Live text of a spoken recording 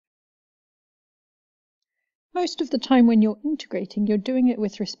Most of the time when you're integrating, you're doing it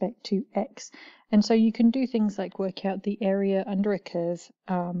with respect to x. And so you can do things like work out the area under a curve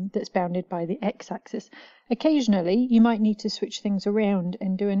that's bounded by the x-axis. Occasionally, you might need to switch things around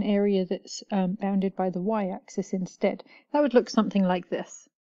and do an area that's bounded by the y-axis instead. That would look something like this.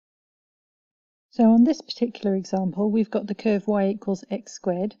 So on this particular example, we've got the curve y equals x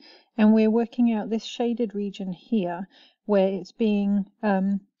squared, and we're working out this shaded region here where it's being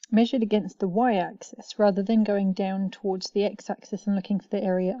measured against the y-axis rather than going down towards the x-axis and looking for the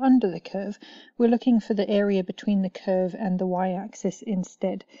area under the curve. We're looking for the area between the curve and the y-axis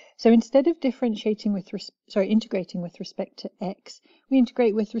instead. So instead of integrating with respect to x, we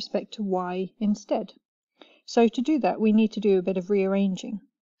integrate with respect to y instead. So to do that, we need to do a bit of rearranging.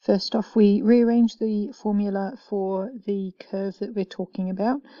 First off, we rearrange the formula for the curve that we're talking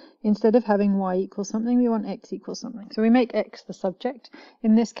about. Instead of having y equals something, we want x equals something. So we make x the subject.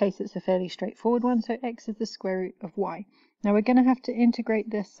 In this case, it's a fairly straightforward one, so x is the square root of y. Now we're going to have to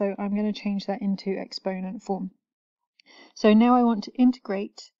integrate this, so I'm going to change that into exponent form. So now I want to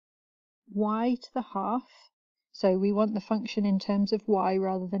integrate y to the half. So we want the function in terms of y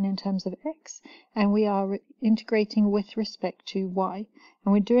rather than in terms of x, and we are integrating with respect to y.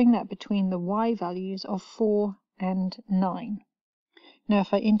 And we're doing that between the y values of 4 and 9. Now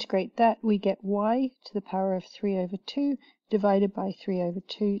if I integrate that, we get y to the power of 3 over 2 divided by 3 over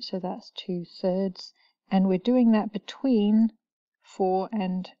 2, so that's 2/3. And we're doing that between 4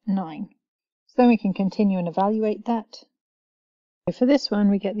 and 9. So then we can continue and evaluate that. For this one,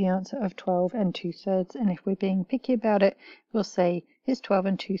 we get the answer of 12 and 2/3, and if we're being picky about it, we'll say it's 12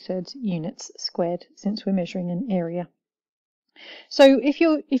 and 2/3 units squared, since we're measuring an area. So if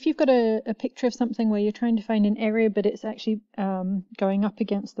you've got a picture of something where you're trying to find an area, but it's actually going up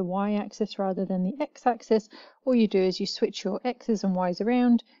against the y-axis rather than the x-axis, all you do is you switch your x's and y's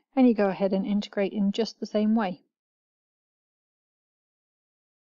around, and you go ahead and integrate in just the same way.